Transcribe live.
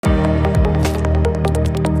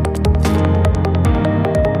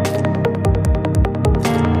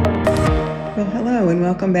and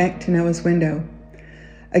welcome back to Noah's Window.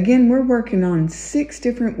 Again, we're working on 6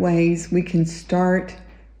 different ways we can start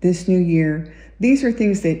this new year. These are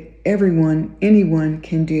things that anyone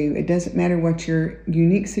can do. It doesn't matter what your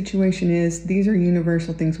unique situation is. These are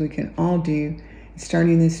universal things we can all do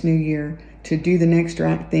starting this new year to do the next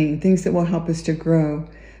right thing, things that will help us to grow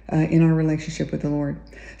in our relationship with the Lord.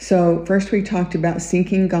 So first we talked about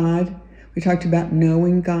seeking God. We talked about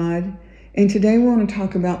knowing God. And today we want to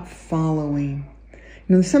talk about following.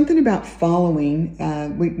 You know, something about following,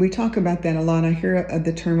 we talk about that a lot. I hear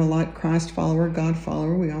the term a lot, Christ follower, God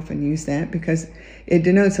follower. We often use that because it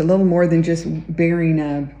denotes a little more than just bearing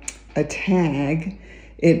a tag.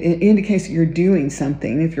 It indicates that you're doing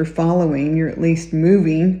something. If you're following, you're at least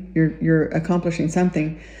moving, you're accomplishing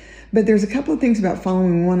something. But there's a couple of things about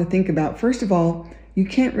following we want to think about. First of all, you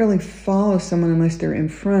can't really follow someone unless they're in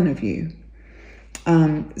front of you.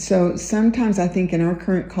 So sometimes I think in our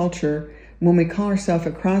current culture, when we call ourselves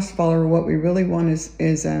a Christ follower, what we really want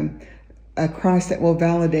is a Christ that will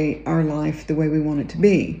validate our life the way we want it to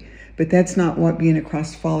be. But that's not what being a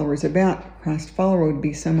Christ follower is about. Christ follower would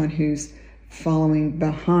be someone who's following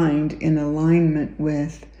behind in alignment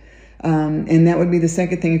with. And that would be the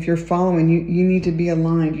second thing. If you're following, you need to be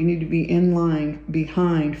aligned. You need to be in line,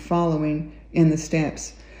 behind, following in the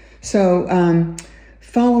steps. So,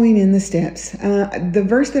 following in the steps. The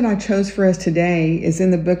verse that I chose for us today is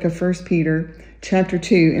in the book of 1 Peter chapter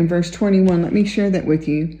 2 and verse 21. Let me share that with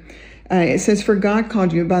you. It says, "For God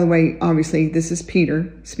called you," by the way, obviously this is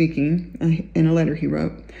Peter speaking in a letter he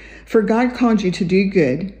wrote. "For God called you to do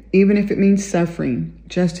good, even if it means suffering,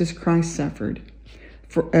 just as Christ suffered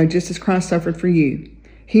for you.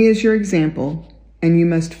 He is your example, and you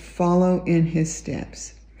must follow in his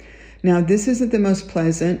steps." Now, this isn't the most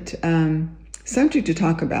pleasant subject to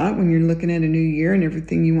talk about when you're looking at a new year and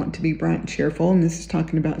everything you want to be bright and cheerful, and this is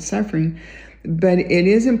talking about suffering. But it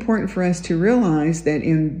is important for us to realize that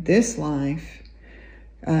in this life,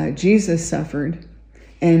 Jesus suffered,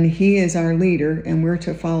 and he is our leader, and we're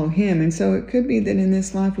to follow him. And so it could be that in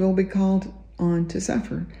this life we'll be called on to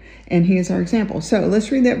suffer, and he is our example. So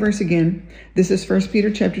let's read that verse again. This is 1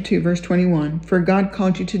 Peter chapter 2, verse 21. "For God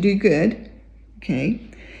called you to do good," okay,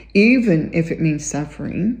 "even if it means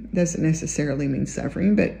suffering." Doesn't necessarily mean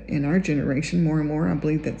suffering, but in our generation, more and more, I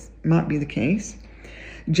believe that might be the case.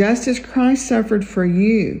 "Just as Christ suffered for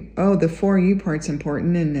you." Oh, the "for you" part's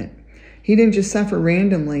important, isn't it? He didn't just suffer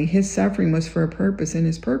randomly. His suffering was for a purpose, and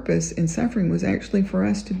his purpose in suffering was actually for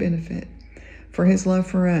us to benefit. For his love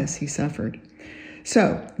for us, he suffered.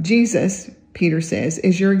 So, Jesus, Peter says,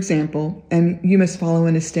 is your example, and you must follow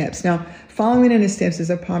in his steps. Now, following in his steps is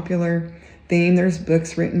a popular theme. There's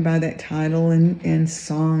books written by that title and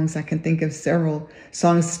songs. I can think of several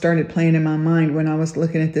songs that started playing in my mind when I was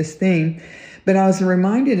looking at this theme. But I was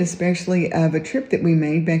reminded especially of a trip that we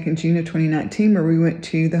made back in June of 2019 where we went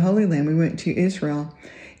to the Holy Land. We went to Israel,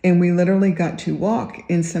 and we literally got to walk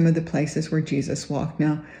in some of the places where Jesus walked.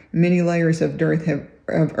 Now, many layers of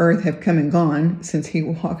earth have come and gone since he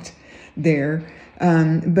walked there.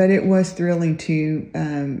 But it was thrilling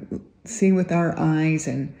to see with our eyes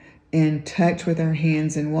and touch with our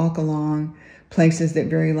hands and walk along places that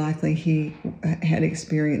very likely he had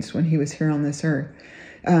experienced when he was here on this earth.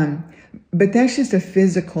 But that's just a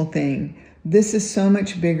physical thing. This is so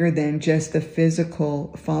much bigger than just the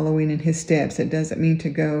physical following in his steps. It doesn't mean to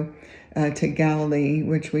go to Galilee,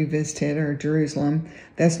 which we visited, or Jerusalem.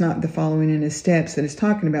 That's not the following in his steps that it's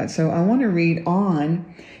talking about. So I want to read on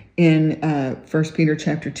in 1 Peter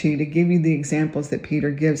chapter 2 to give you the examples that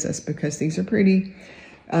Peter gives us, because these are pretty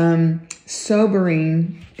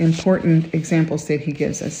sobering, important examples that he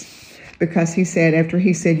gives us. Because he said, after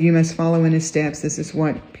he said, you must follow in his steps, this is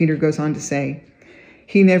what Peter goes on to say.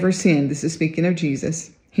 He never sinned. This is speaking of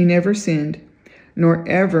Jesus. He never sinned, nor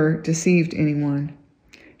ever deceived anyone.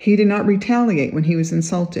 He did not retaliate when he was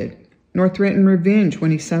insulted, nor threaten revenge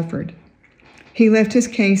when he suffered. He left his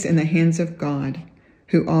case in the hands of God,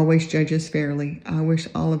 who always judges fairly. I wish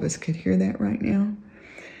all of us could hear that right now.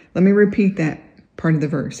 Let me repeat that part of the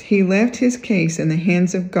verse. He left his case in the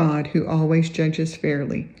hands of God, who always judges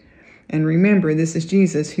fairly. And remember, this is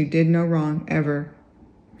Jesus, who did no wrong ever.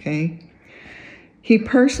 Okay? He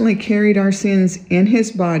personally carried our sins in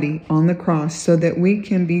his body on the cross so that we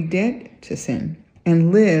can be dead to sin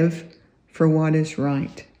and live for what is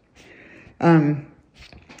right.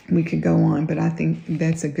 We could go on, but I think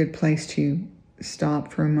that's a good place to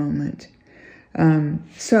stop for a moment.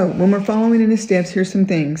 So when we're following in his steps, here's some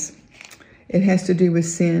things. It has to do with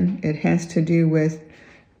sin. It has to do with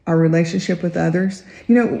our relationship with others.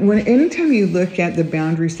 You know, anytime you look at the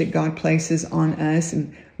boundaries that God places on us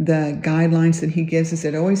and the guidelines that he gives us,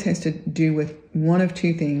 it always has to do with one of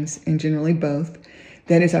two things, and generally both.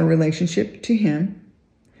 That is our relationship to him,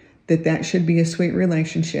 that should be a sweet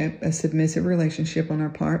relationship, a submissive relationship on our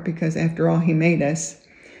part, because after all, he made us.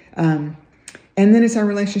 And then it's our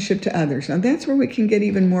relationship to others. Now, that's where we can get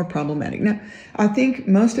even more problematic. Now, I think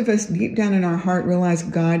most of us deep down in our heart realize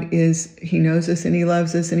he knows us and he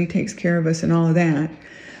loves us and he takes care of us and all of that.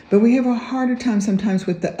 But we have a harder time sometimes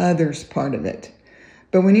with the others part of it.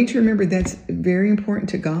 But we need to remember that's very important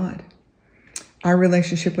to God, our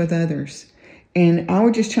relationship with others. And I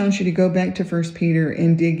would just challenge you to go back to 1 Peter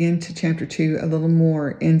and dig into chapter 2 a little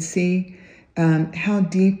more and see how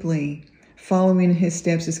deeply following his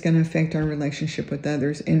steps is going to affect our relationship with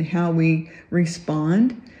others, and how we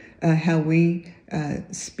respond, how we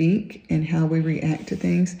speak, and how we react to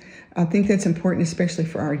things. I think that's important, especially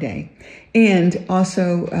for our day. And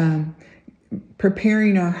also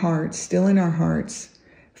preparing our hearts, stilling our hearts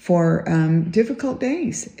for difficult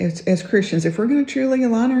days as Christians. If we're going to truly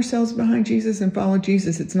align ourselves behind Jesus and follow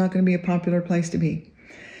Jesus, it's not going to be a popular place to be.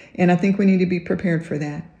 And I think we need to be prepared for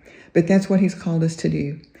that. But that's what he's called us to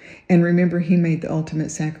do. And remember, he made the ultimate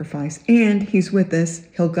sacrifice, and he's with us.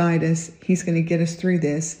 He'll guide us. He's going to get us through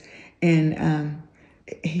this. And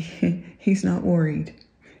he's not worried.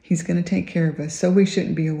 He's going to take care of us. So we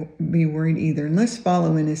shouldn't be worried either. And let's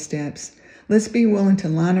follow in his steps. Let's be willing to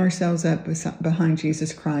line ourselves up behind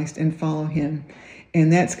Jesus Christ and follow him.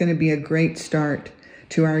 And that's going to be a great start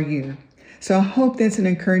to our year. So I hope that's an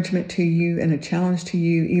encouragement to you and a challenge to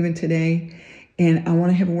you even today. And I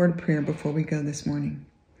want to have a word of prayer before we go this morning.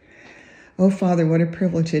 Oh, Father, what a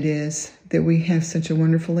privilege it is that we have such a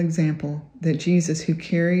wonderful example, that Jesus, who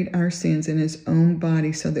carried our sins in his own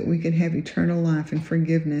body so that we could have eternal life and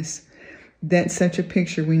forgiveness, that's such a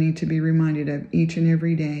picture we need to be reminded of each and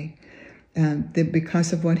every day, that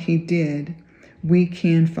because of what he did, we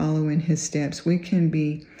can follow in his steps. We can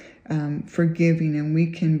be forgiving, and we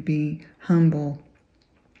can be humble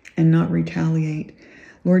and not retaliate.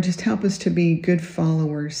 Lord, just help us to be good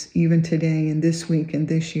followers even today and this week and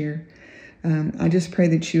this year. I just pray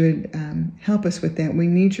that you would help us with that. We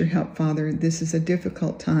need your help, Father. This is a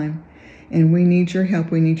difficult time, and we need your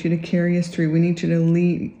help. We need you to carry us through. We need you to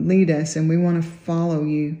lead us, and we want to follow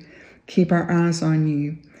you, keep our eyes on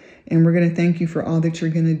you. And we're going to thank you for all that you're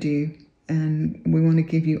going to do, and we want to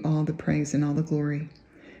give you all the praise and all the glory.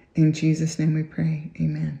 In Jesus' name we pray.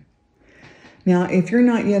 Amen. Now, if you're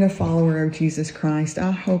not yet a follower of Jesus Christ,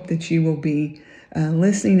 I hope that you will be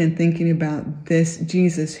listening and thinking about this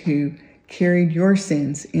Jesus who carried your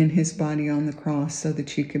sins in his body on the cross so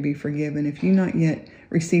that you could be forgiven. If you not yet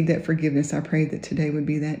received that forgiveness, I pray that today would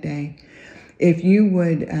be that day. If you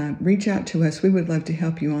would reach out to us, we would love to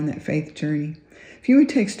help you on that faith journey. If you would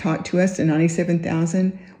talk to us at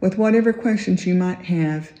 97,000 with whatever questions you might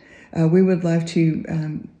have, we would love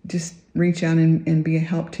to just reach out and be a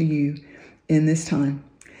help to you in this time.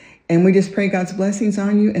 And we just pray God's blessings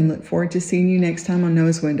on you and look forward to seeing you next time on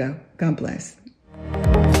Noah's Window. God bless.